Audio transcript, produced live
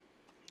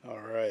All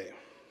right.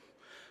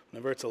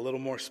 Whenever it's a little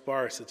more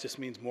sparse, it just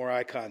means more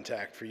eye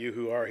contact for you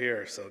who are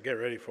here, so get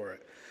ready for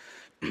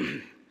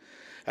it.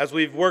 As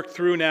we've worked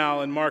through now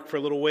and Mark for a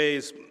little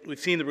ways,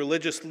 we've seen the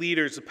religious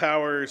leaders, the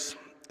powers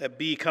that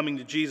be coming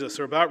to Jesus,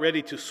 are about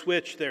ready to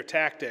switch their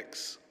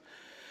tactics.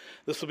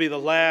 This will be the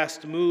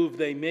last move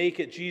they make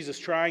at Jesus,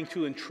 trying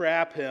to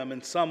entrap him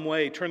in some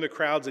way, turn the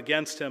crowds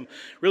against him,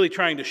 really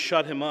trying to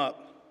shut him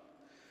up.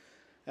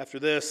 After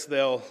this,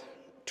 they'll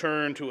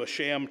turn to a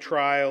sham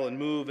trial and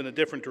move in a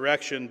different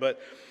direction,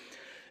 but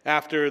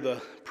after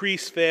the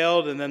priests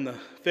failed, and then the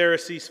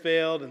Pharisees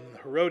failed, and the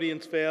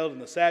Herodians failed,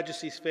 and the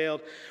Sadducees failed,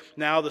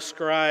 now the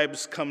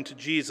scribes come to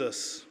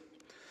Jesus.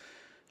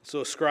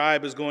 So a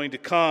scribe is going to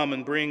come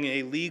and bring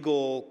a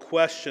legal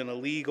question, a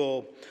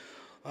legal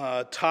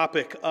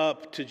topic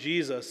up to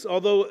Jesus.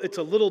 Although it's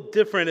a little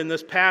different in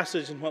this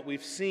passage than what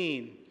we've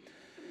seen.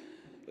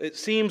 It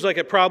seems like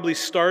it probably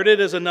started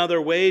as another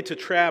way to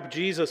trap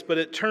Jesus, but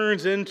it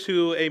turns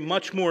into a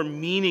much more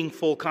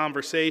meaningful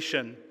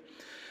conversation.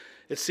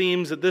 It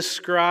seems that this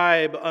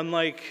scribe,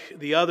 unlike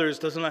the others,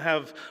 does not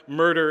have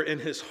murder in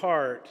his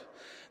heart.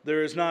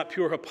 There is not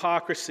pure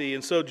hypocrisy,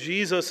 and so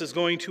Jesus is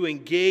going to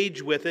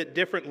engage with it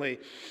differently.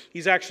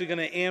 He's actually going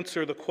to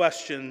answer the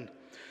question,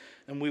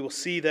 and we will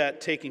see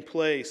that taking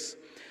place.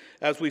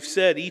 As we've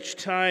said, each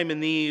time in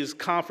these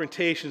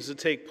confrontations that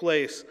take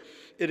place,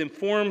 it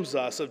informs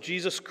us of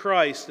Jesus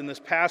Christ in this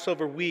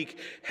Passover week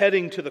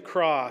heading to the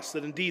cross,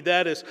 that indeed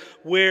that is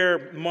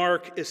where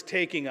Mark is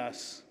taking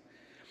us.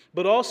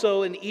 But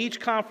also in each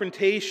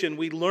confrontation,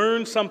 we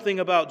learn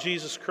something about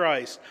Jesus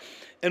Christ,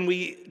 and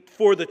we,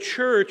 for the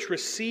church,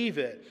 receive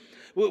it.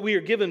 We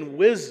are given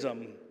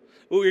wisdom.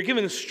 We are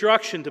given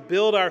instruction to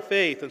build our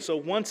faith. And so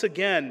once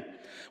again,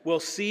 we'll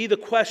see the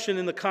question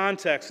in the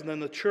context, and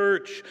then the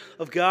church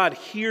of God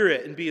hear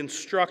it and be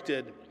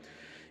instructed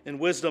in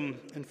wisdom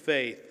and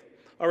faith.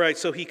 All right,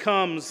 so he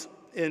comes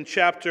in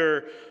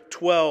chapter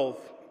 12,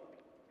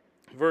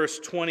 verse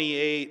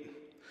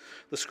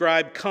 28. The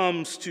scribe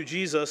comes to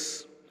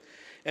Jesus,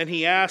 and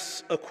he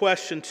asks a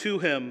question to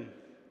him.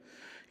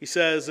 He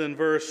says in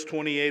verse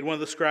 28, one of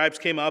the scribes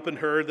came up and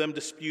heard them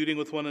disputing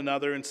with one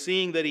another, and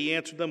seeing that he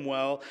answered them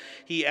well,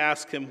 he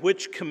asked him,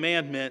 "Which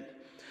commandment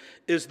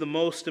is the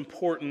most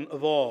important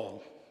of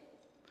all?"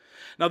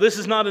 Now, this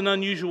is not an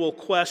unusual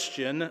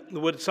question.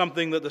 It's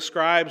something that the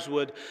scribes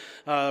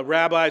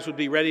rabbis would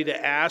be ready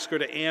to ask or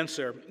to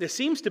answer. It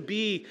seems to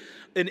be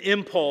an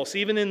impulse,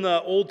 even in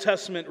the Old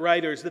Testament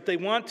writers, that they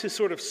want to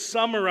sort of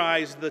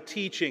summarize the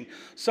teaching,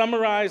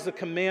 summarize the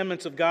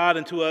commandments of God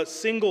into a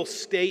single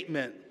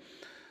statement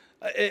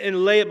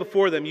and lay it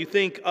before them. You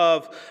think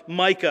of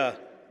Micah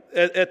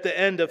at the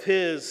end of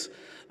his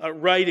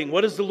writing.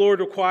 What does the Lord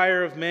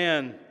require of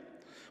man?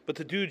 But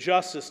to do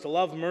justice, to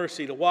love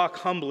mercy, to walk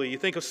humbly. You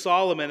think of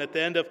Solomon at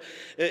the end of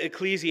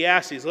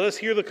Ecclesiastes. Let us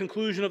hear the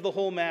conclusion of the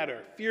whole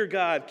matter. Fear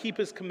God, keep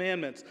his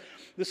commandments.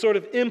 This sort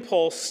of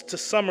impulse to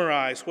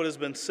summarize what has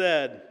been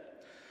said.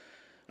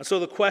 And so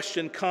the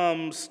question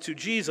comes to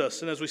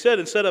Jesus. And as we said,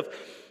 instead of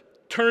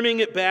turning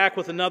it back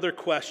with another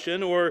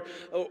question or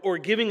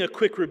giving a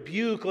quick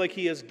rebuke like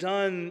he has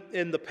done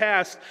in the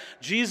past,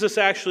 Jesus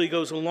actually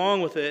goes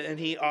along with it and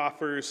he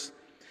offers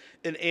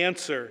an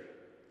answer.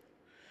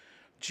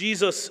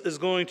 Jesus is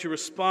going to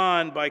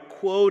respond by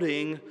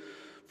quoting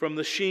from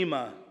the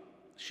Shema.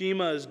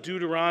 Shema is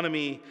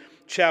Deuteronomy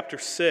chapter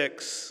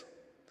 6.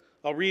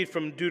 I'll read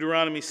from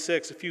Deuteronomy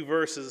 6, a few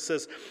verses. It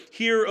says,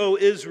 "Hear, O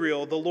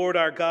Israel, the Lord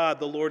our God,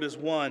 the Lord is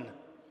one.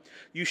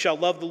 You shall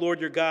love the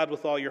Lord your God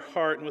with all your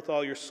heart and with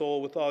all your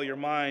soul, with all your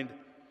mind.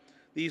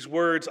 These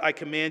words I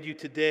command you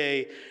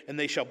today, and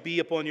they shall be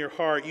upon your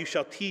heart. You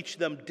shall teach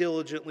them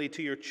diligently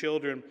to your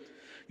children.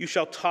 You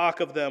shall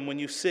talk of them when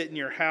you sit in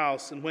your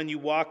house, and when you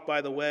walk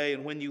by the way,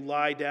 and when you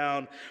lie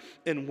down,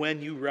 and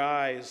when you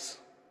rise."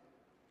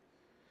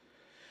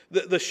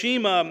 The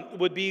Shema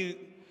would be,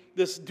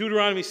 this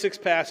Deuteronomy 6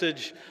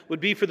 passage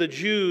would be for the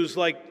Jews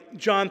like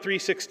John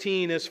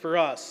 3:16 is for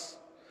us.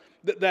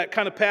 That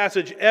kind of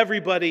passage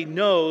everybody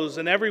knows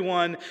and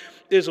everyone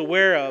is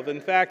aware of.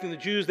 In fact, in the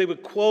Jews, they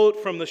would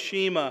quote from the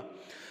Shema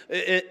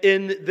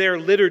in their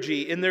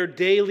liturgy, in their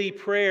daily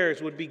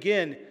prayers would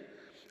begin.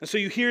 And so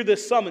you hear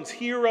this summons,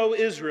 "Hear, O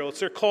Israel."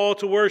 It's their call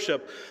to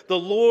worship. The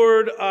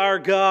Lord our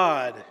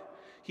God,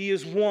 he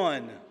is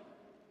one.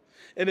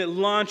 And it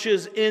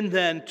launches in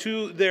then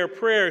to their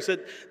prayers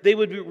that they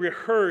would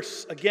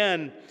rehearse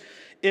again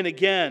and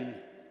again.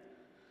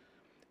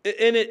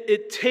 And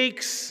it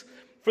takes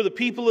for the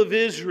people of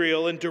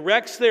Israel and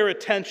directs their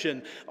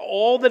attention,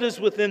 all that is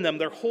within them,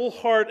 their whole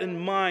heart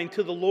and mind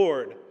to the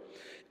Lord.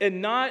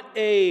 And not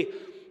a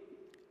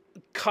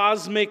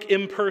cosmic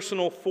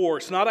impersonal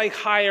force, not a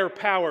higher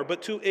power,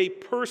 but to a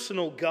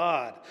personal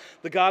God,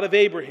 the God of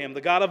Abraham,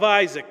 the God of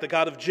Isaac, the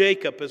God of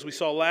Jacob, as we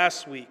saw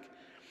last week.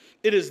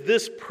 It is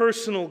this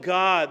personal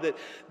God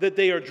that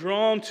they are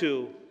drawn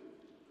to.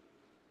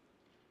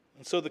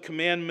 And so the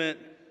commandment,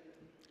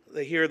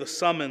 they hear the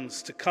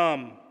summons to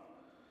come.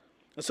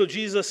 And so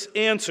Jesus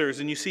answers,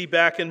 and you see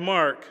back in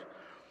Mark,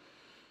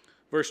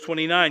 Verse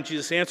 29,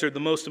 Jesus answered, "The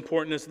most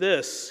important is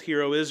this,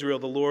 Hear, O Israel,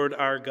 the Lord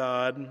our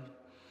God,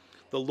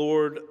 the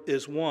Lord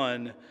is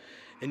one,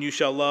 and you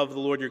shall love the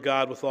Lord your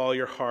God with all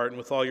your heart and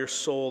with all your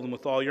soul and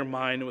with all your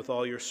mind and with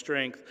all your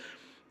strength.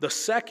 The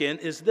second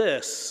is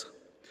this,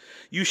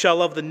 you shall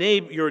love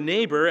your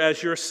neighbor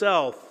as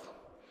yourself.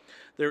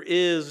 There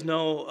is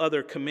no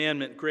other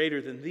commandment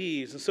greater than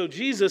these." And so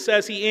Jesus,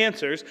 as he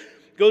answers,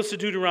 goes to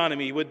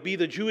Deuteronomy, would be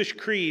the Jewish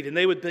creed, and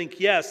they would think,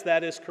 yes,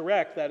 that is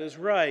correct, that is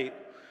right.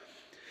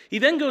 He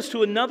then goes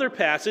to another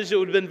passage that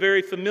would have been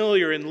very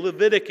familiar in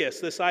Leviticus,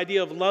 this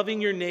idea of loving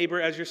your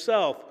neighbor as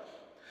yourself.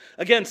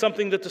 Again,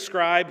 something that the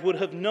scribe would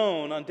have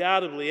known,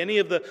 undoubtedly. Any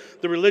of the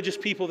religious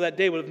people of that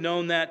day would have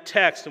known that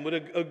text and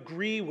would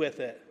agree with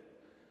it.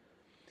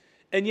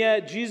 And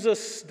yet,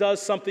 Jesus does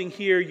something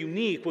here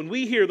unique. When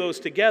we hear those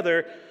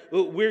together,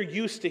 we're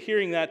used to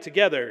hearing that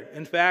together.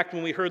 In fact,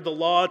 when we heard the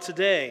law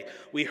today,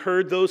 we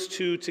heard those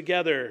two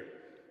together.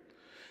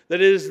 That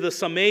is the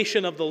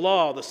summation of the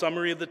law, the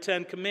summary of the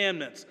 10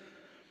 Commandments.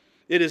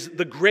 It is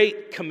the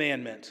great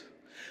commandment.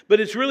 But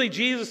it's really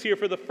Jesus here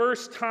for the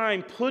first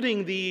time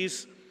putting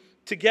these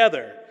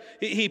together.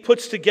 He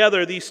puts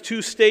together these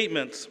two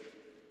statements.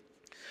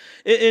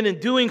 And in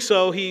doing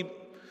so, he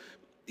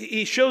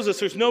shows us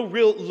there's no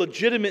real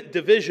legitimate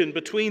division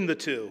between the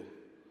two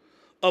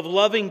of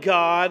loving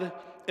God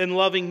and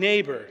loving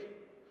neighbor.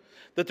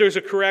 That there's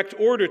a correct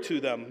order to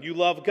them. You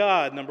love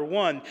God, number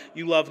one.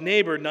 You love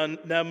neighbor,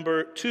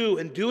 number two.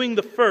 And doing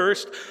the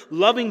first,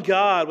 loving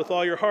God with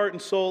all your heart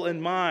and soul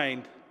and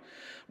mind,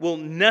 will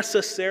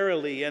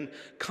necessarily and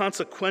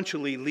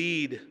consequentially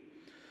lead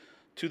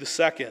to the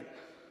second.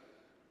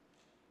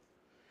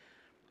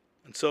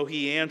 And so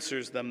he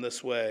answers them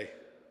this way.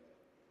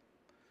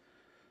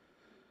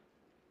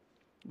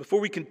 Before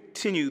we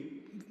continue,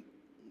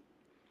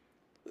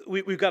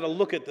 we've got to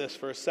look at this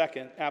for a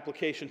second,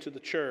 application to the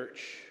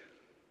church.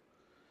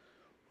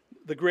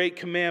 The great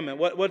commandment.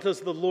 What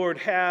does the Lord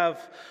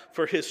have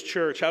for his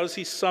church? How does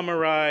he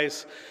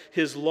summarize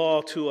his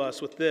law to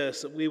us with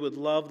this? That we would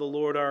love the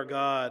Lord our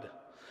God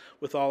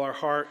with all our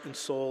heart and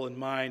soul and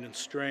mind and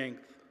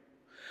strength.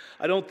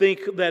 I don't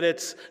think that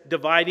it's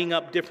dividing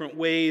up different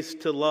ways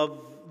to love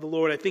the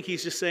Lord. I think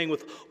he's just saying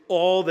with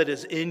all that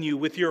is in you,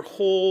 with your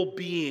whole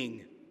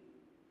being.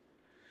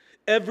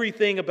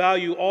 Everything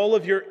about you, all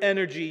of your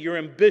energy, your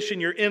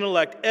ambition, your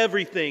intellect,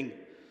 everything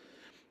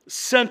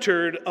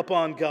centered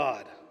upon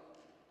God.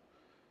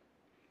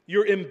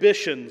 Your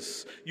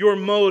ambitions, your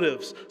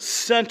motives,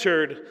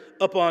 centered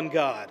upon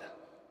God.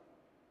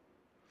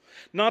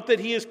 Not that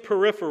he is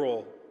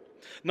peripheral,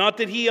 not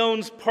that he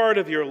owns part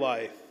of your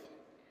life,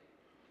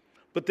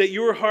 but that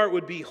your heart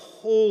would be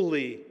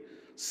wholly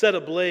set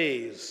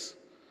ablaze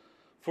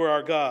for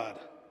our God.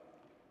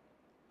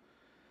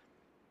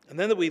 And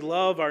then that we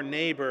love our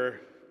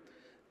neighbor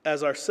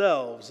as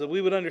ourselves, that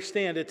we would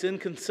understand it's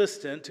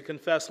inconsistent to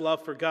confess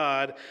love for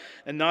God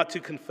and not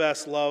to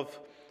confess love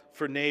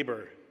for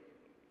neighbor.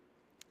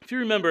 If you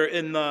remember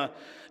in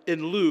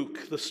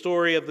Luke, the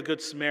story of the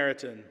Good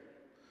Samaritan,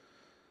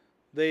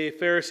 the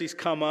Pharisees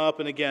come up,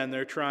 and again,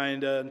 they're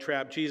trying to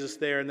entrap Jesus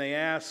there, and they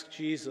ask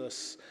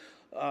Jesus,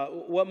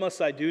 what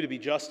must I do to be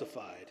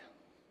justified?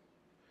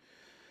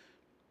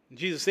 And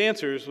Jesus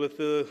answers with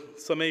the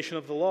summation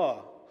of the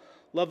law.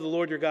 Love the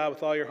Lord your God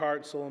with all your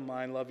heart, soul, and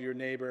mind. Love your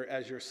neighbor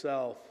as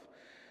yourself.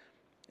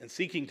 And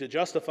seeking to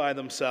justify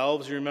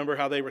themselves, you remember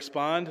how they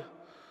respond?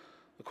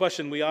 The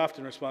question we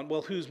often respond,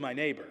 well, who's my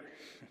neighbor?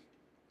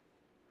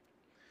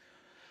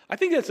 I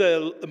think that's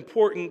an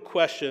important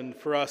question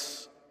for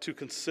us to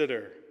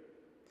consider.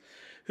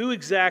 Who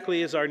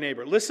exactly is our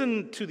neighbor?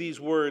 Listen to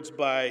these words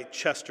by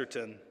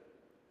Chesterton.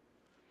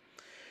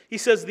 He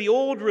says, the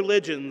old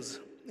religions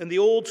and the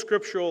old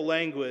scriptural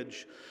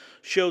language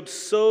showed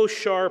so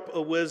sharp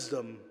a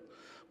wisdom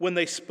when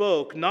they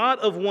spoke not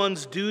of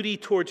one's duty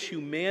towards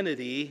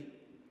humanity,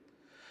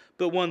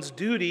 but one's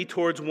duty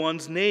towards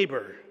one's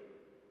neighbor.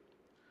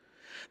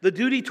 The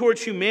duty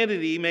towards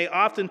humanity may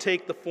often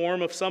take the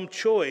form of some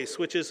choice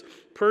which is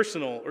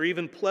personal or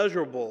even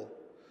pleasurable,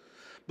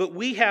 but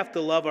we have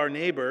to love our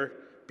neighbor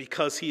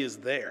because he is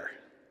there.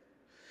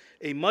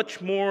 A much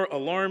more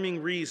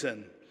alarming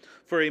reason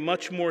for a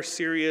much more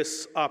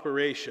serious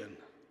operation.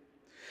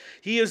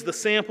 He is the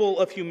sample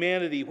of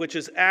humanity which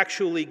is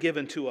actually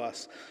given to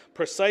us.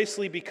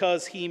 Precisely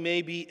because he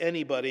may be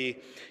anybody,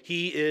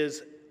 he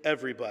is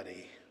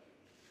everybody.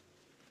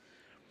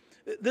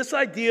 This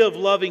idea of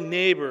loving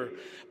neighbor,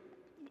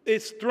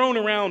 it's thrown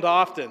around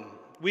often.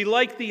 We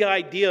like the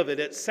idea of it.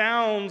 It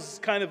sounds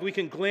kind of, we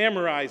can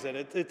glamorize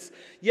it. It's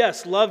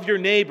yes, love your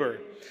neighbor.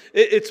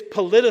 It's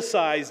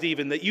politicized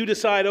even, that you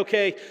decide,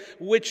 okay,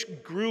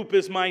 which group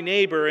is my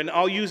neighbor, and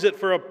I'll use it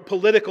for a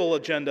political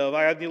agenda.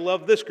 I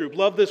love this group,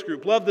 love this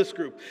group, love this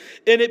group.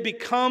 And it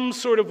becomes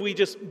sort of, we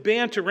just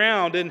banter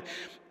around. And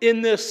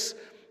in this,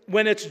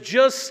 when it's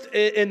just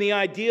in the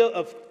idea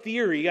of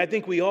theory, I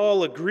think we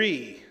all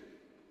agree.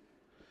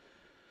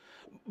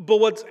 But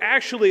what's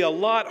actually a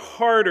lot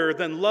harder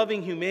than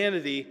loving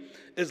humanity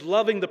is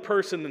loving the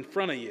person in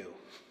front of you.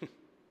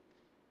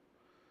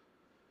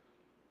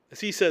 As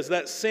he says,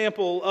 that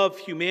sample of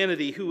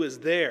humanity who is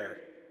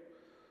there.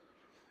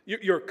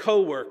 Your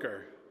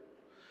coworker,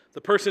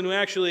 the person who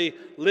actually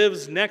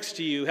lives next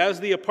to you, has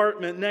the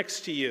apartment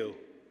next to you,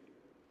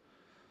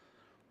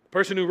 the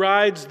person who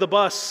rides the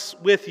bus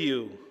with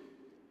you,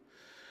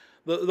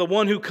 the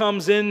one who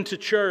comes into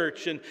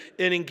church and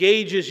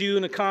engages you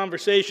in a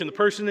conversation, the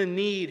person in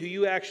need who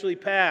you actually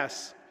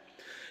pass.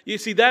 You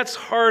see, that's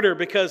harder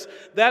because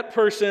that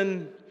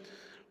person,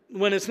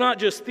 when it's not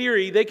just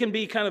theory, they can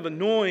be kind of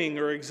annoying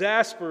or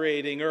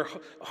exasperating or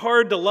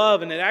hard to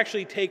love, and it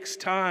actually takes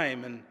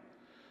time. And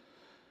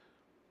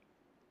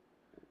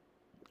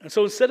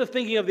so instead of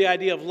thinking of the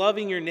idea of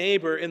loving your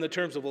neighbor in the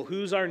terms of, well,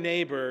 who's our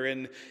neighbor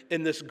and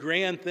in this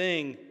grand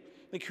thing,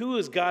 like who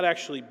has God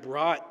actually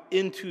brought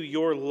into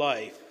your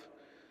life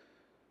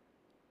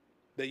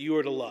that you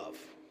are to love?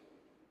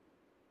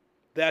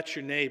 That's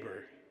your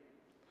neighbor.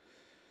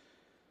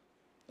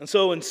 And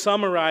so in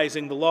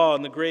summarizing the law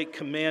and the great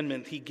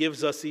commandment, he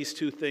gives us these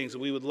two things: that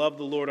we would love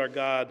the Lord our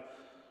God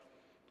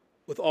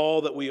with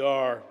all that we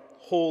are,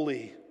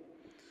 wholly,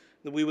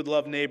 that we would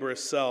love neighbor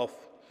as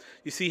self.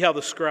 You see how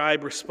the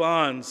scribe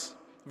responds.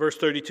 Verse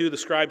 32, the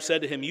scribe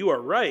said to him, "You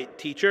are right,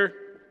 teacher."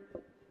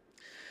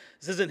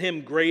 This isn't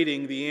him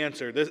grading the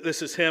answer.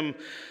 This is him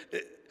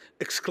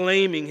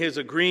exclaiming his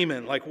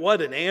agreement. Like,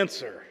 what an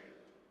answer.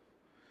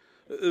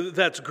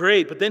 That's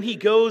great. But then he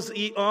goes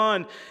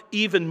on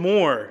even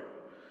more.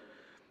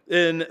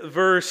 In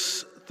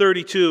verse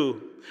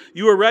 32,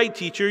 "You are right,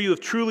 teacher. You have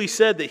truly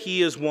said that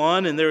he is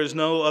one and there is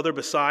no other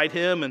beside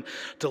him, and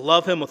to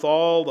love him with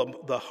all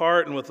the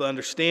heart and with the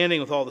understanding,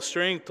 with all the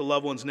strength, to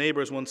love one's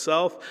neighbor as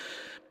oneself.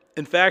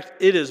 In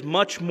fact, it is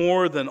much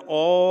more than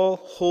all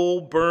whole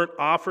burnt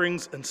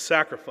offerings and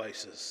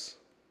sacrifices."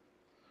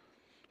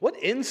 What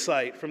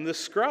insight from this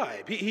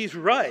scribe. He's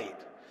right.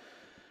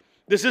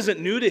 This isn't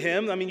new to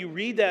him. I mean, you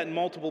read that in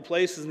multiple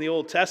places in the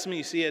Old Testament.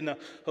 You see it in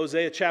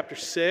Hosea chapter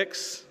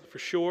 6, for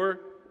sure.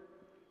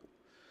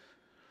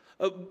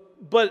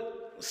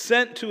 But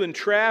sent to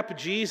entrap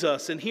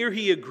Jesus, and here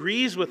he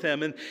agrees with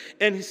him, and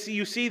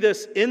you see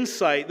this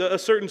insight, a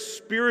certain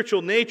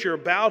spiritual nature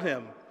about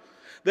him,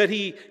 that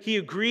he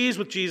agrees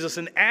with Jesus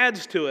and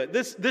adds to it.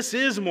 This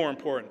is more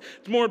important.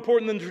 It's more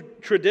important than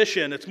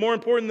tradition. It's more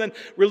important than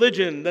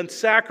religion, than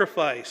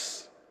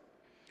sacrifice.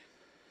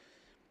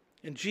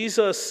 And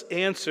Jesus'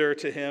 answer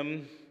to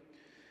him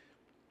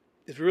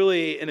is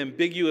really an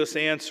ambiguous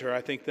answer,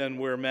 I think, than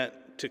we're meant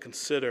to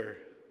consider.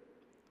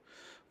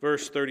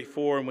 Verse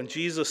 34, "And when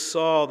Jesus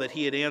saw that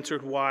he had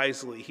answered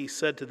wisely, he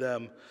said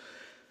to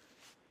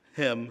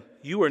him,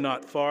 'You are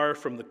not far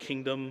from the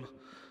kingdom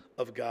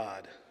of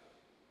God.'"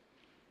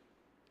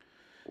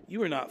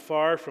 You are not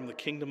far from the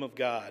kingdom of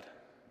God.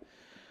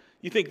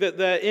 You think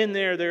that in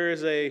there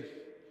is an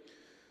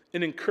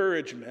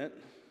encouragement,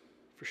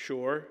 for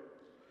sure.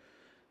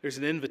 There's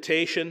an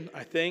invitation,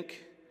 I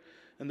think,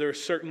 and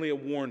there's certainly a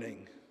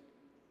warning.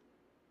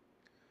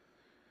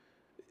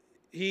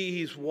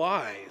 He's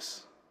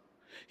wise.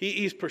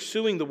 He's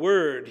pursuing the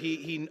word.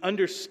 He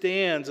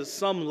understands at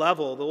some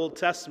level the Old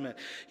Testament.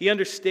 He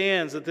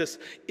understands that this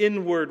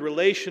inward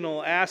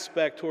relational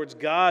aspect towards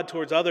God,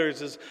 towards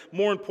others, is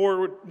more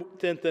important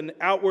than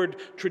outward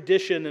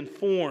tradition and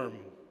form.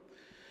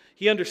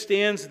 He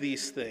understands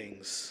these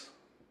things.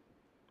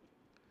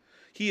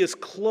 He is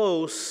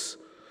close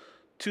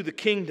to the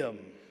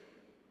kingdom,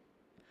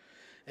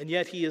 and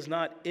yet he is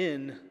not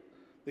in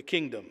the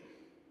kingdom.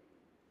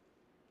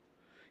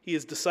 He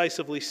is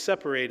decisively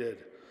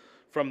separated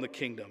from the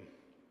kingdom.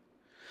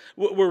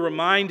 We're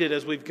reminded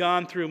as we've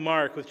gone through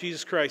Mark with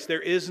Jesus Christ,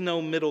 there is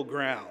no middle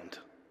ground.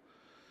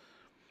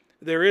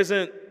 There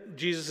isn't,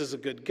 Jesus is a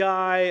good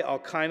guy, I'll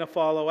kind of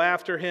follow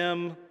after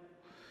him.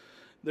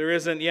 There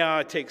isn't,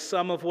 I take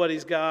some of what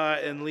he's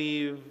got and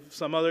leave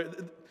some other.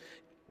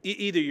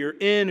 Either you're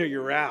in or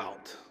you're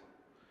out.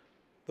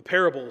 The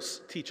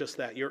parables teach us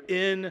that. You're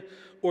in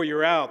or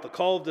you're out. The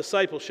call of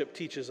discipleship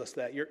teaches us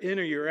that. You're in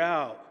or you're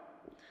out.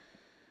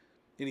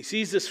 And he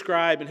sees this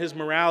scribe and his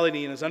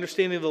morality and his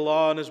understanding of the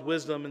law and his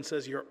wisdom and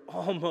says, "You're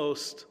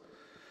almost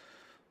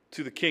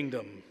to the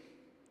kingdom."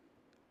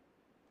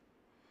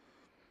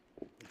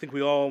 I think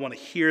we all want to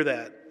hear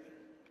that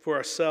for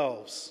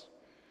ourselves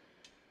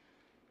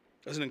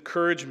as an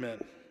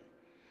encouragement,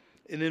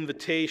 an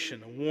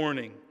invitation, a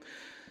warning.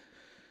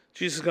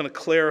 Jesus is going to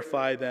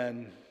clarify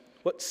then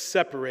what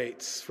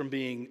separates from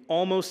being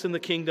almost in the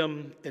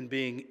kingdom and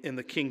being in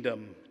the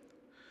kingdom.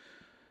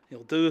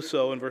 He'll do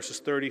so in verses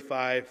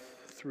 35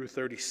 through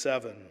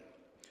 37.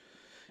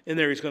 In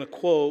there, he's going to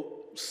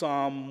quote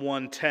Psalm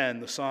 110,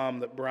 the psalm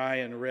that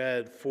Brian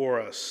read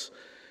for us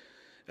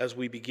as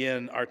we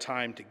begin our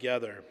time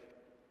together.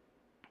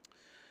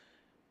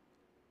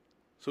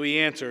 So he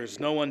answers,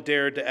 no one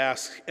dared to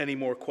ask any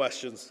more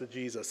questions to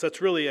Jesus.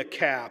 That's really a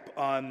cap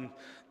on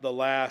the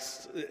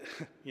last,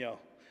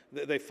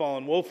 they've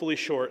fallen woefully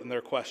short in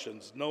their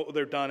questions. No,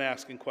 they're done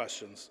asking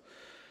questions.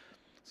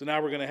 So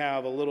now we're going to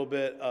have a little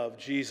bit of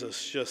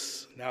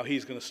Jesus, now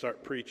he's going to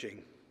start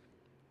preaching.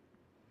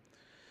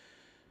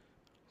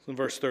 So in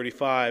verse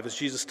 35, as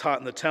Jesus taught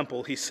in the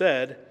temple, he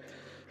said,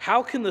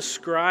 how can the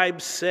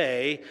scribes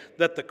say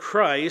that the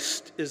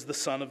Christ is the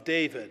son of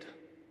David?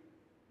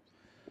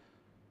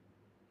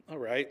 All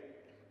right.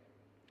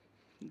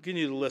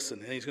 Continue to listen.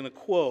 And he's going to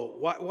quote.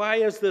 Why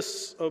is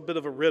this a bit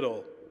of a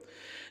riddle?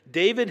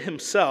 David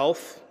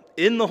himself,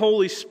 in the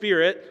Holy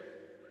Spirit,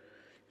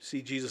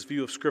 see Jesus'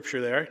 view of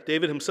Scripture there.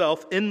 David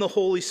himself, in the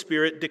Holy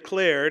Spirit,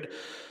 declared,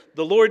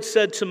 "The Lord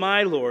said to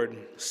my Lord,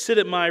 sit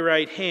at my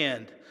right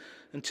hand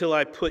until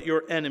I put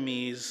your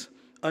enemies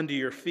under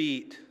your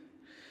feet."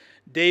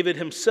 David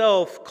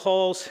himself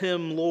calls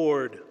him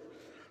Lord.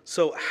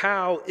 So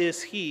how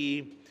is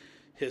he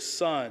his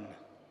son?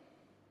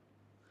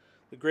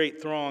 The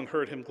great throng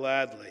heard him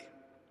gladly.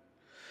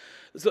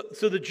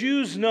 So the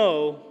Jews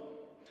know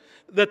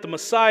that the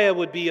Messiah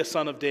would be a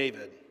son of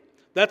David.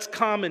 That's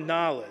common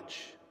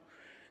knowledge.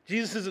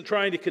 Jesus isn't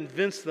trying to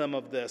convince them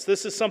of this.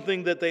 This is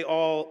something that they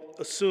all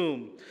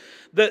assume.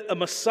 That a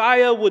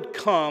Messiah would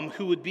come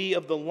who would be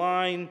of the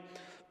line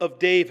of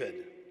David.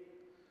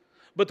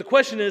 But the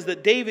question is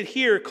that David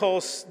here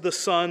calls the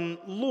son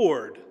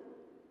Lord.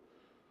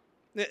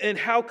 And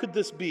how could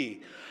this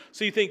be?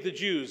 So you think the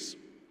Jews,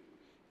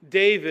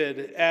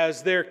 David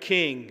as their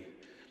king,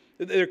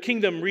 their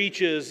kingdom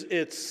reaches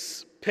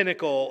its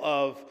pinnacle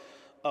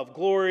of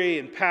glory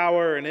and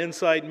power and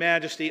insight and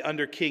majesty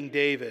under King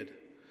David.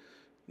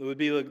 It would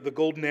be the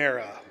golden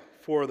era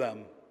for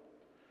them.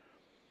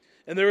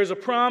 And there is a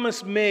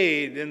promise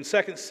made in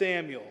 2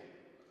 Samuel.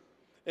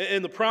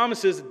 And the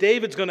promise is that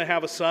David's going to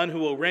have a son who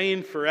will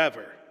reign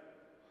forever.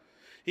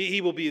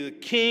 He will be the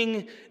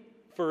king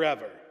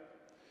forever.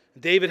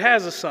 David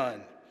has a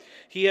son.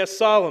 He has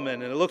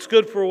Solomon, and it looks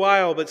good for a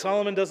while, but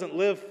Solomon doesn't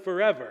live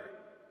forever.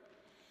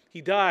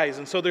 He dies,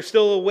 and so they're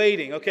still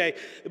awaiting. Okay,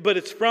 but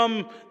it's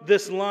from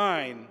this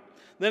line.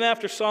 Then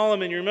after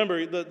Solomon, you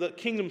remember, the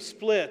kingdom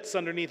splits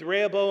underneath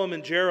Rehoboam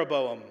and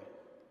Jeroboam.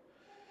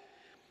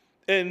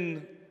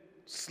 And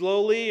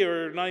slowly,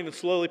 or not even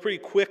slowly, pretty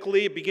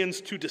quickly, it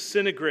begins to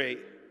disintegrate.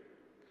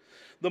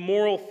 The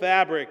moral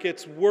fabric,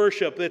 its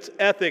worship, its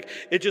ethic,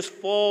 it just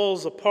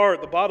falls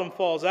apart. The bottom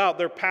falls out.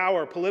 Their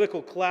power,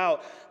 political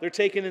clout, they're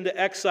taken into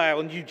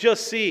exile. And you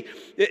just see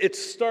it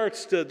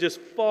starts to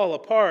just fall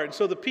apart. And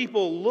so the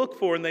people look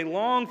for and they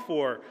long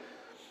for,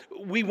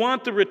 we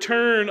want the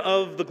return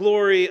of the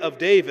glory of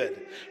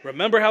David.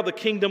 Remember how the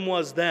kingdom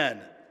was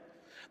then.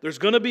 There's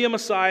going to be a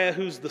Messiah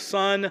who's the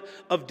son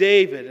of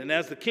David. And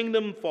as the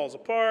kingdom falls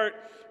apart,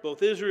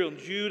 both Israel and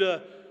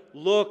Judah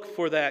look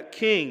for that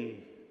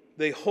king.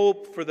 They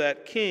hope for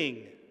that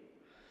king.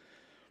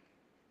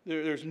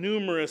 There's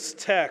numerous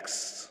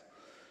texts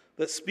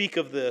that speak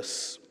of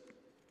this.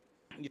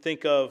 You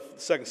think of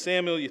 2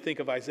 Samuel, you think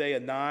of Isaiah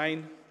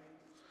 9.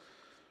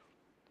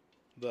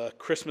 The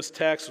Christmas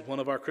text, one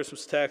of our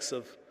Christmas texts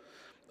of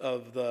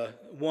the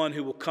one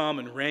who will come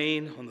and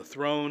reign on the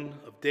throne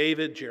of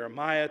David.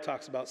 Jeremiah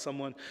talks about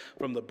someone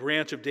from the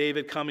branch of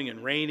David coming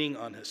and reigning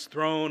on his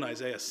throne.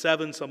 Isaiah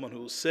 7, someone who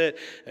will sit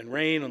and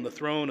reign on the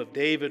throne of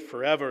David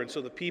forever. And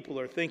so the people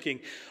are thinking,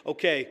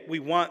 okay, we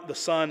want the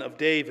son of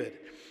David.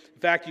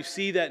 In fact, you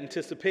see that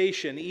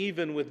anticipation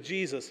even with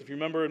Jesus. If you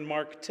remember in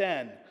Mark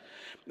 10,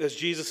 as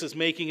Jesus is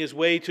making his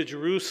way to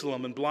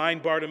Jerusalem and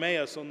blind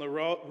Bartimaeus on the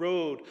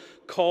road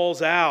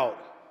calls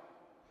out,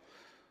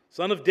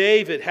 "Son of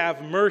David,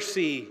 have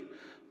mercy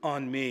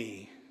on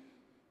me."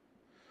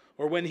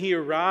 Or when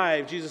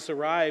Jesus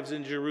arrives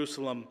in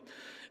Jerusalem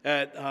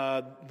at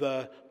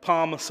the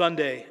Palm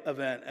Sunday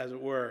event, as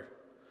it were.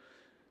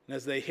 And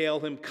as they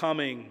hail him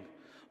coming,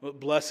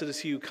 "Blessed is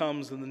he who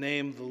comes in the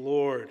name of the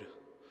Lord."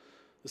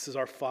 This is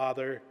our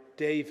father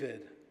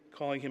David,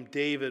 calling him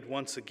David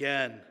once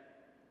again.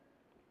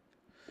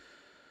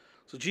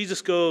 So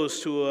Jesus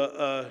goes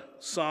to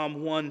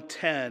Psalm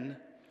 110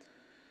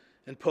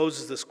 and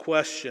poses this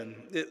question.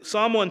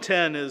 Psalm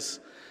 110 is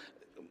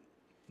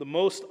the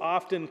most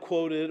often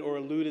quoted or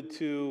alluded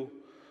to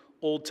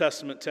Old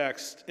Testament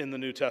text in the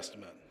New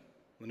Testament.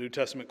 The New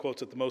Testament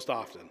quotes it the most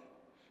often,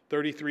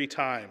 33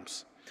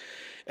 times.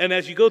 And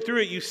as you go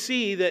through it, you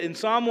see that in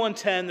Psalm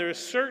 110, there is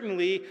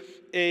certainly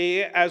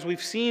as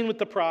we've seen with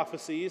the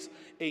prophecies,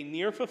 a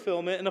near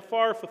fulfillment and a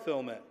far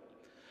fulfillment.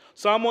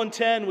 Psalm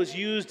 110 was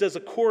used as a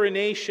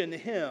coronation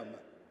hymn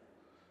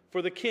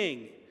for the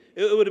king.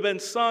 It would have been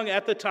sung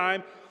at the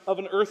time of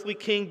an earthly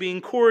king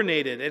being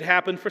coronated. It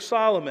happened for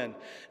Solomon.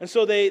 And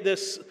so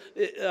this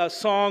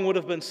song would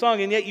have been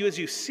sung. And yet, as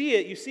you see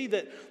it, you see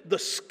that the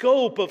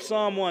scope of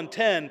Psalm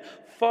 110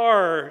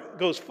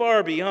 goes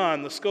far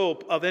beyond the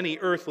scope of any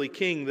earthly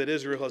king that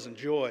Israel has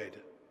enjoyed.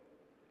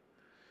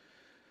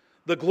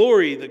 The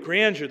glory, the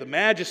grandeur, the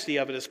majesty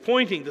of it is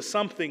pointing to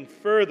something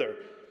further.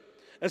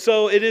 And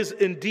so it is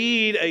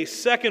indeed a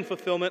second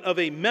fulfillment of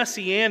a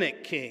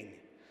messianic king,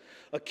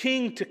 a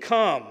king to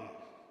come.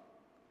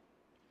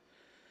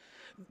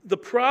 The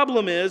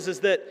problem is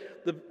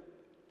that the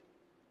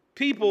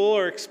people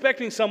are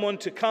expecting someone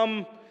to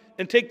come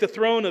and take the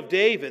throne of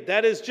David.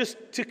 That is just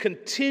to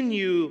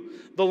continue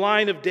the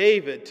line of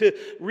David, to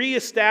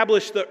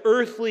reestablish the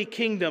earthly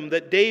kingdom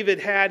that David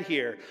had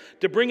here,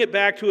 to bring it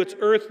back to its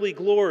earthly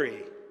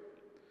glory.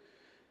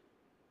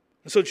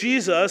 And so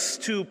Jesus,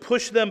 to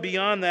push them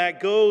beyond that,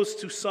 goes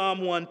to Psalm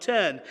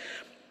 110.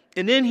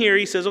 And in here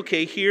he says,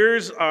 okay,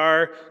 here's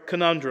our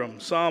conundrum.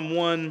 Psalm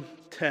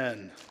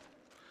 110.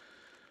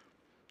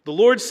 The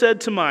Lord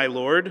said to my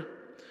Lord,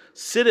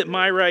 sit at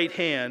my right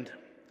hand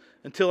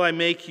until I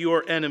make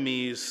your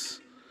enemies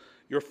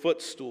your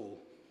footstool.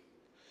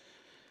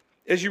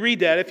 As you read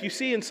that, if you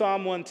see in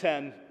Psalm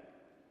 110,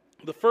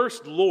 the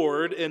first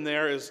Lord in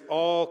there is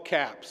all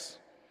caps.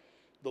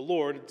 The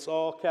Lord, it's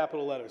all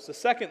capital letters. The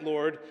second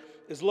Lord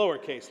is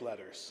lowercase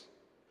letters.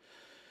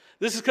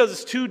 This is because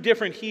it's two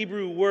different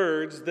Hebrew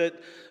words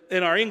that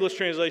in our English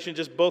translation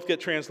just both get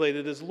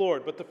translated as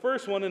Lord. But the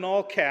first one in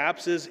all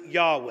caps is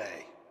Yahweh,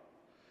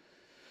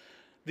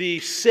 the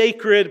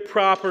sacred,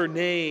 proper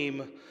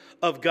name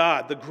of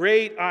God, the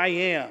great I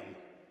am.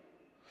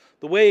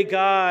 The way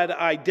God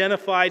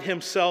identified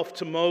himself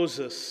to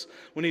Moses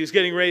when he was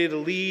getting ready to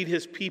lead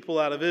his people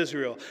out of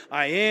Israel.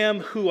 I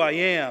am who I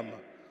am.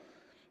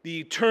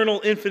 The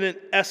eternal,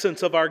 infinite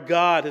essence of our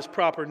God, his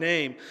proper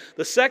name.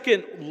 The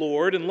second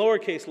Lord, in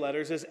lowercase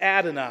letters, is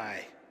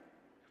Adonai.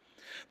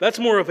 That's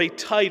more of a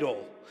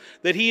title,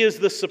 that he is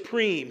the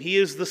supreme, he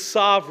is the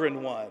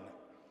sovereign one.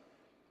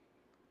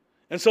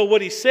 And so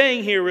what he's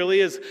saying here really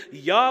is,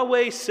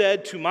 Yahweh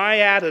said to my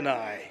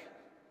Adonai.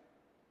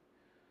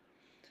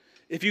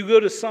 If you go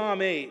to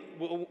Psalm 8,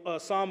 a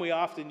psalm we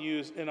often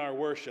use in our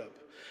worship,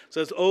 it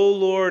says, O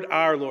Lord,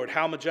 our Lord,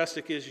 how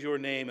majestic is your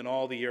name in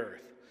all the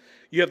earth.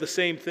 You have the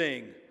same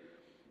thing.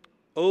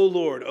 O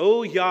Lord,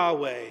 O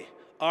Yahweh,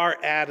 our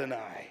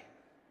Adonai.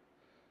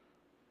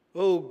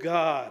 O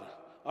God,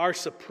 our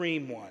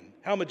supreme one.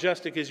 How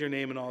majestic is your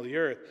name in all the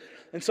earth.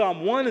 In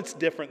Psalm 1, it's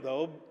different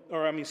though.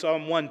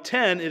 Psalm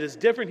 110, it is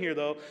different here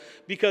though,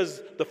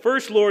 because the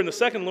first Lord and the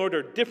second Lord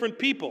are different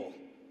people.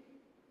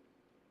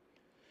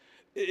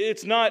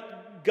 It's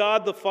not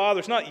God the Father,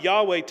 it's not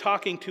Yahweh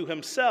talking to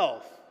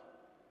himself.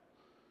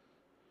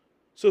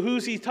 So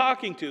who's he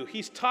talking to?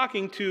 He's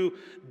talking to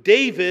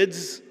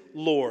David's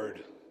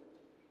Lord.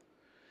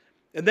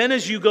 And then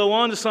as you go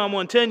on to Psalm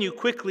 110, you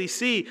quickly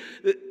see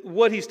that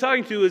what he's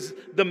talking to is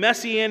the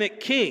Messianic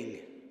king.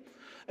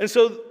 And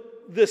so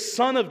the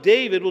son of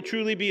David will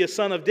truly be a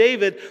son of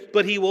David,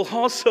 but he will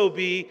also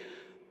be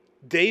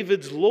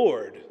David's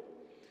Lord.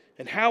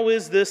 And how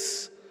is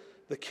this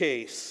the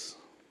case?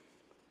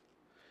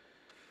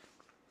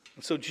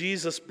 And so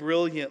Jesus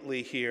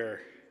brilliantly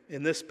here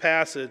in this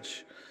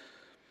passage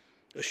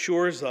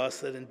assures us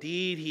that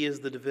indeed he is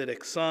the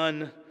Davidic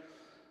son,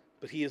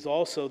 but he is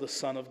also the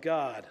Son of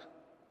God.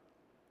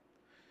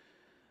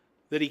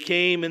 That he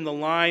came in the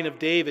line of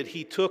David,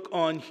 he took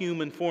on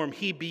human form,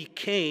 he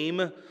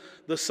became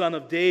the Son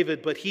of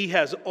David, but he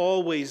has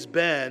always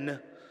been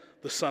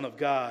the Son of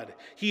God.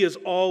 He has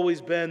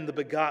always been the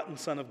begotten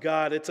Son of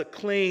God. It's a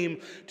claim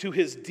to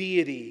his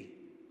deity.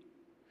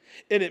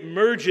 And it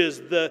merges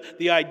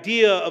the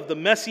idea of the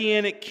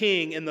Messianic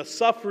King and the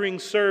suffering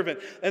servant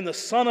and the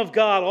Son of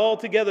God all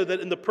together,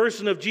 that in the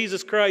person of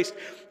Jesus Christ,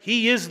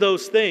 he is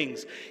those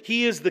things.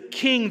 He is the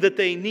King that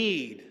they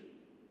need.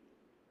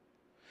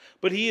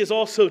 But he is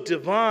also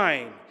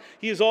divine.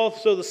 He is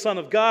also the Son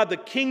of God. The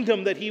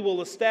kingdom that he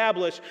will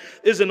establish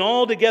is an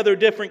altogether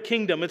different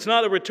kingdom. It's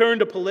not a return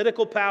to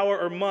political power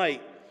or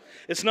might.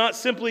 It's not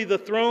simply the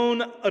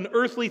throne, an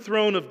earthly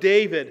throne of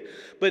David,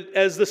 but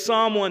as the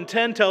Psalm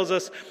 110 tells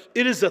us,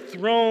 it is a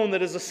throne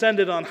that is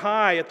ascended on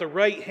high at the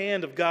right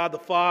hand of God the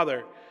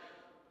Father,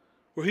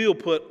 where he will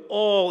put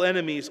all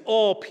enemies,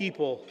 all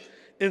people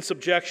in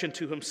subjection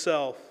to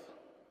himself.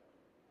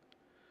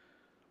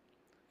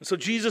 And so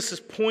Jesus is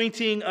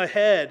pointing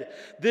ahead.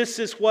 This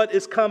is what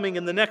is coming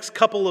in the next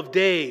couple of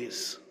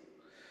days.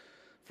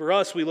 For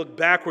us, we look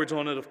backwards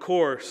on it, of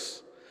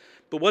course.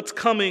 But what's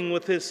coming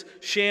with his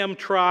sham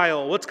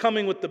trial? What's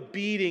coming with the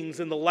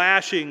beatings and the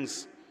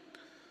lashings?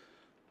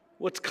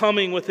 What's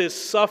coming with his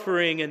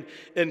suffering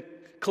and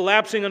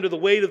collapsing under the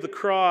weight of the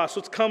cross?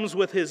 What comes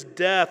with his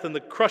death and the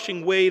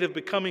crushing weight of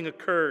becoming a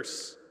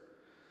curse?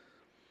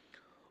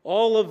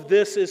 All of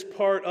this is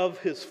part of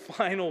his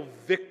final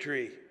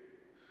victory.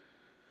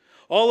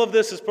 All of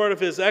this is part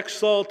of his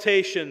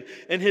exaltation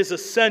and his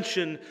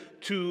ascension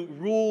to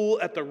rule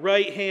at the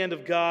right hand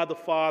of God the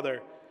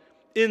Father,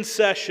 in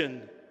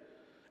session,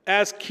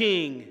 as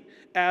king,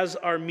 as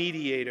our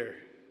mediator.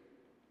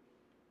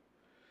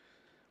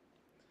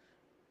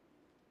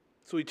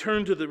 So we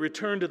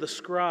return to the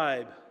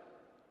scribe.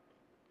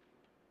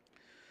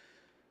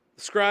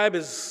 The scribe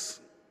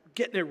is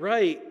getting it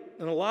right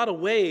in a lot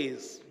of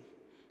ways.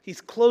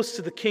 He's close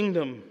to the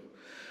kingdom.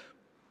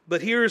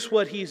 But here's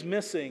what he's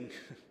missing.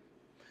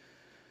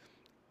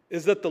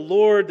 Is that the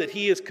Lord that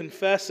he is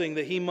confessing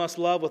that he must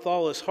love with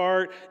all his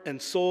heart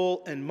and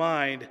soul and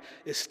mind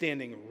is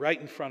standing right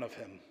in front of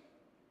him.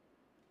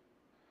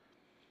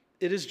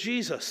 It is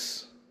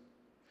Jesus.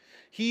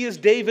 He is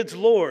David's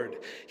Lord.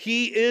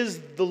 He is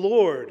the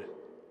Lord.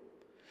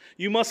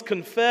 You must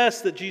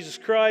confess that Jesus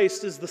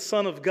Christ is the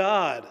Son of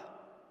God.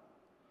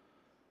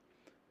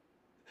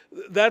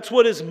 That's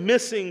what is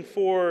missing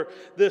for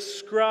this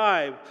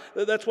scribe.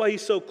 That's why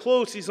he's so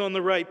close. He's on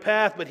the right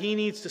path, but he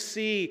needs to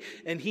see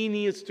and he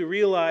needs to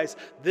realize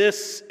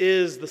this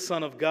is the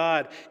Son of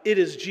God. It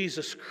is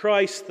Jesus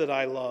Christ that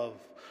I love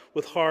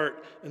with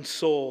heart and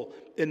soul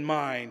and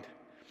mind.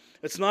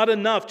 It's not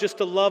enough just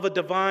to love a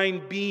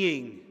divine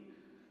being,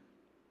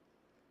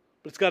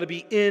 but it's got to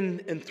be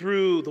in and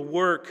through the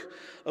work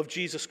of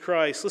Jesus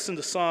Christ. Listen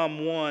to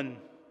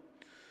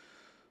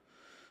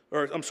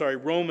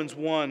Romans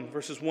 1,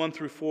 verses 1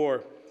 through 4.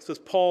 It says,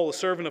 Paul, a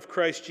servant of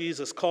Christ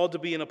Jesus, called to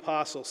be an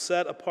apostle,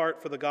 set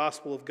apart for the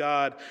gospel of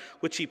God,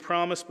 which he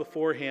promised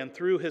beforehand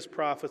through his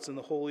prophets in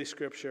the Holy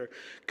Scripture,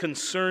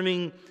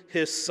 concerning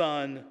his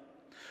Son,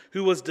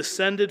 who was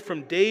descended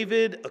from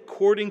David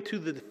according to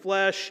the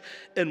flesh,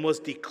 and was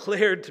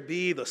declared to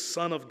be the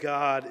Son of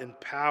God in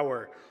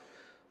power,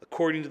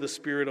 according to the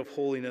Spirit of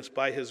holiness,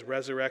 by his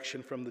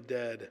resurrection from the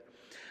dead,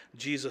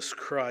 Jesus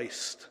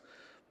Christ,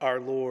 our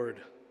Lord.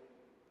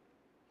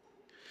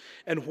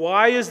 And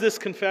why is this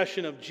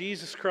confession of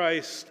Jesus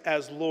Christ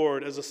as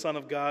Lord, as the Son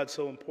of God,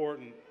 so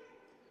important?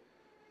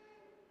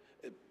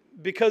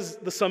 Because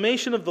the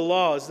summation of the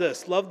law is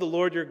this: love the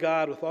Lord your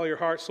God with all your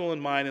heart, soul,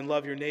 and mind, and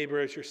love your neighbor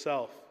as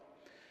yourself.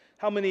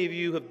 How many of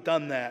you have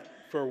done that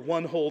for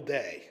one whole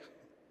day?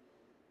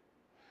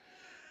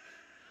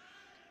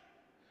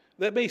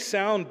 That may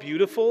sound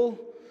beautiful,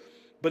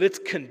 but it's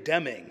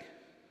condemning.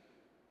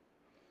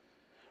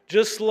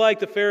 Just like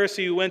the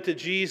Pharisee who went to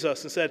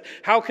Jesus and said,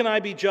 how can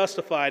I be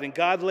justified? And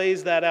God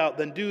lays that out.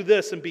 Then do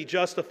this and be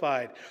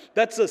justified.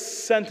 That's a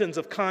sentence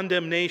of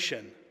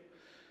condemnation.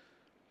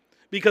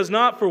 Because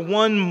not for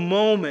one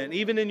moment,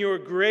 even in your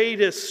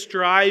greatest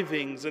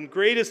strivings and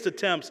greatest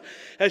attempts,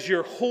 has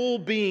your whole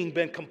being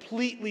been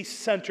completely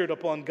centered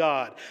upon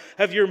God.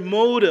 Have your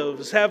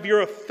motives, have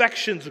your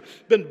affections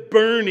been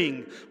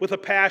burning with a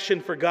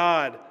passion for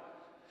God?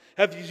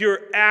 Have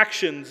your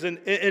actions and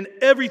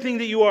everything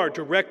that you are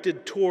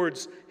directed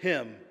towards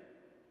Him?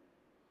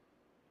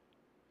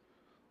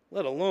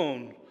 Let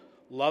alone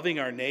loving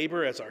our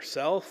neighbor as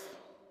ourselves.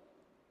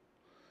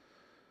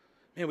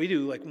 Man, we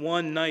do like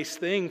one nice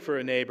thing for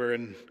a neighbor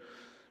and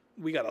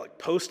we got to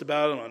post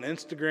about it on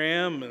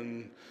Instagram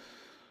and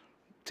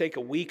take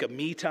a week of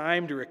me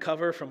time to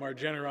recover from our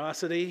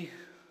generosity.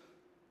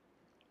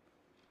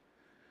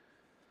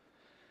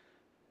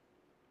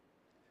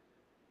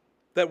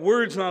 That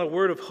word's not a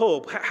word of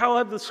hope. How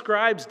have the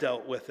scribes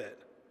dealt with it?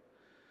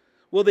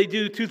 Well, they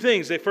do two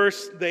things.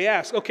 They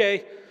ask,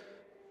 okay,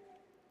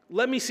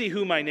 let me see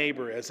who my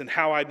neighbor is and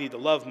how I need to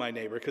love my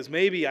neighbor, because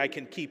maybe I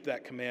can keep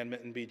that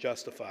commandment and be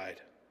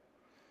justified.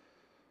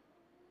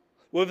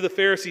 What have the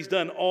Pharisees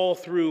done all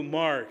through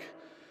Mark?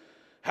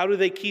 How do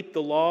they keep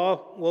the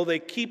law? Well, they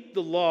keep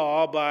the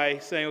law by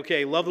saying,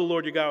 okay, love the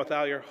Lord your God with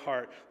all your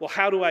heart. Well,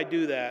 how do I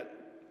do that?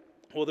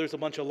 Well, there's a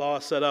bunch of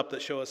laws set up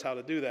that show us how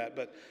to do that,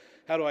 but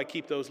how do I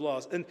keep those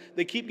laws? And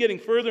they keep getting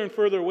further and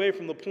further away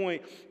from the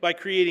point by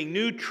creating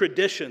new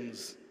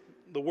traditions.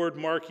 The word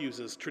Mark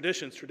uses,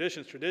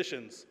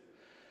 traditions.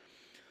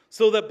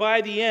 So that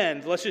by the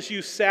end, let's just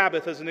use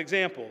Sabbath as an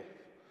example.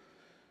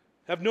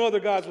 Have no other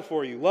gods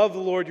before you. Love the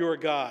Lord your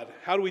God.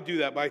 How do we do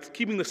that? By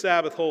keeping the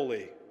Sabbath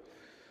holy.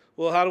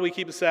 Well, how do we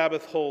keep the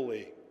Sabbath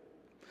holy?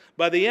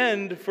 By the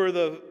end, for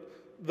the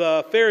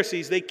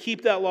Pharisees, they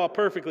keep that law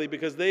perfectly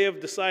because they have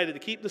decided to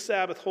keep the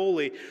Sabbath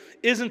holy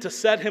isn't to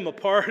set him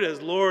apart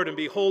as Lord and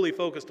be wholly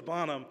focused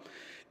upon him.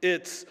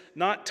 It's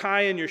not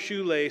tying your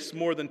shoelace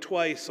more than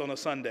twice on a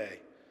Sunday.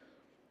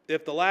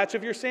 If the latch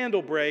of your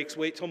sandal breaks,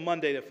 wait till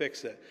Monday to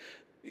fix it.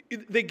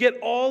 They get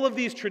all of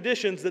these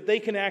traditions that they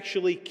can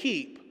actually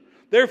keep.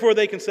 Therefore,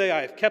 they can say,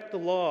 I have kept the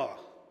law.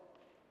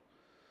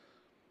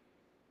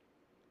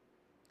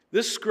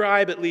 This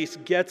scribe at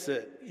least gets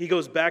it. He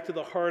goes back to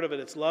the heart of it.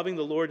 It's loving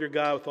the Lord your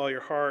God with all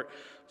your heart,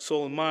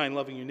 soul, and mind,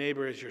 loving your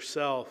neighbor as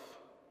yourself.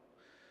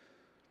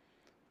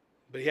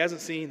 But he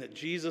hasn't seen that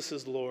Jesus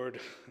is Lord,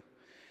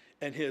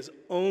 and his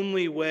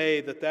only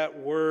way that that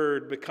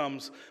word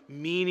becomes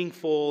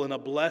meaningful and a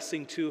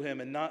blessing to him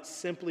and not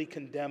simply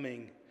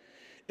condemning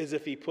is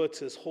if he puts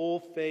his whole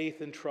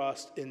faith and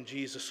trust in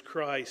Jesus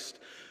Christ,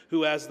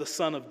 who as the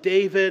Son of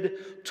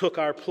David took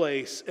our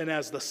place and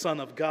as the Son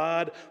of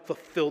God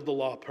fulfilled the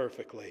law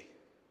perfectly.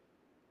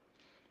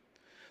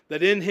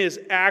 That in his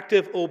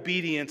active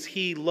obedience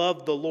he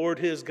loved the Lord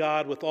his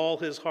God with all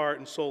his heart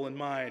and soul and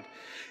mind.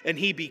 And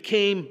he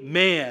became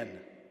man,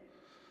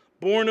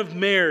 born of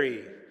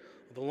Mary,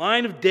 the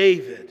line of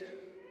David,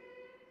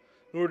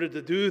 in order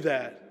to do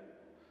that.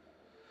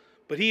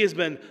 But he has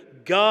been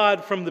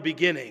God from the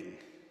beginning.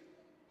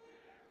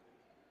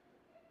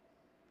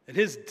 And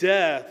his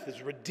death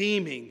is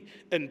redeeming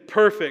and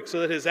perfect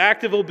so that his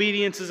active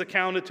obedience is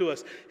accounted to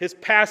us. His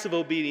passive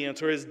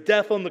obedience or his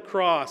death on the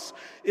cross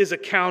is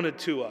accounted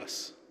to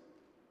us.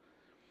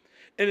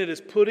 And it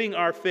is putting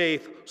our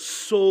faith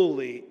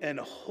solely and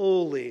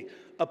wholly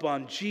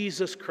upon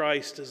Jesus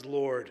Christ as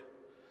Lord.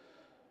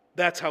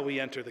 That's how we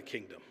enter the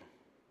kingdom.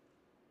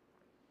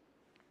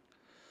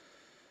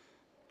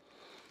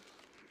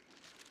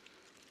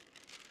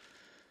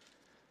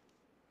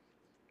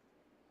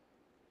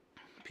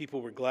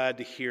 People were glad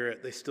to hear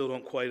it. They still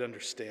don't quite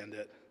understand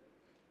it.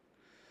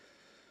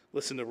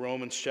 Listen to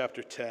Romans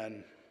chapter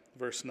 10,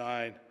 verse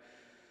 9.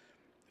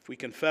 If we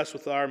confess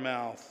with our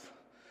mouth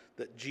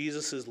that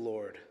Jesus is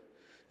Lord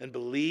and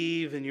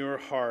believe in your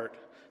heart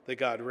that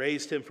God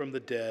raised him from the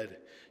dead,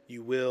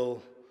 you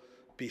will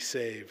be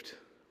saved.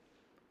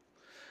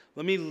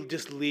 Let me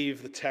just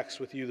leave the text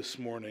with you this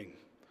morning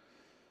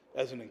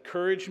as an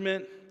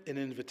encouragement, an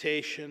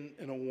invitation,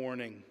 and a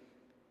warning.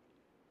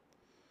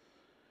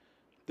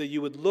 That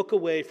you would look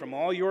away from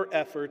all your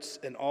efforts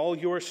and all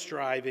your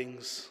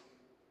strivings,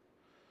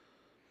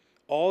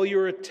 all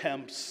your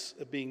attempts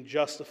at being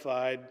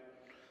justified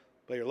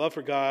by your love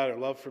for God or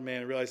love for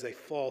man, and realize they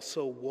fall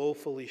so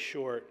woefully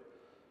short,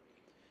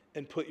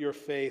 and put your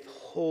faith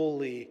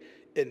wholly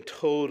and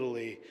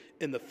totally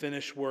in the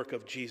finished work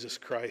of Jesus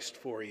Christ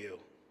for you.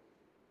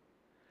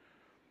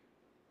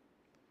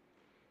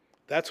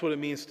 That's what it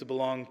means to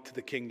belong to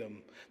the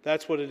kingdom.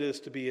 That's what it is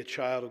to be a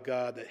child of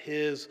God, that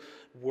his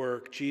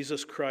work,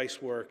 Jesus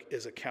Christ's work,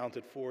 is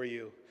accounted for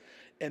you.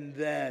 And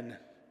then,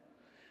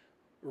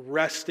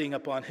 resting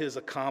upon his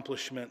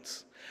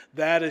accomplishments,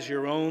 that is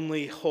your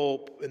only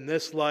hope in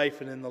this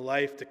life and in the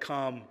life to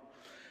come.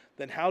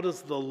 Then how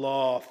does the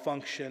law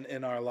function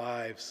in our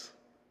lives?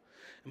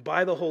 And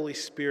by the Holy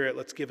Spirit,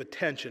 let's give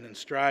attention and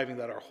striving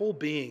that our whole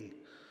being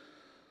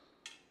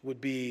would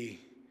be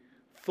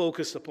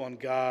focused upon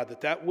God,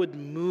 that would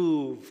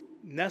move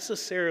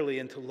necessarily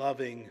into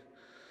loving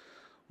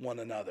one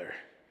another.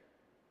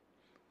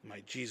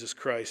 Might Jesus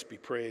Christ be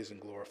praised and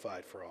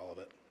glorified for all of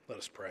it. Let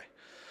us pray.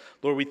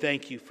 Lord, we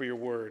thank you for your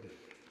word.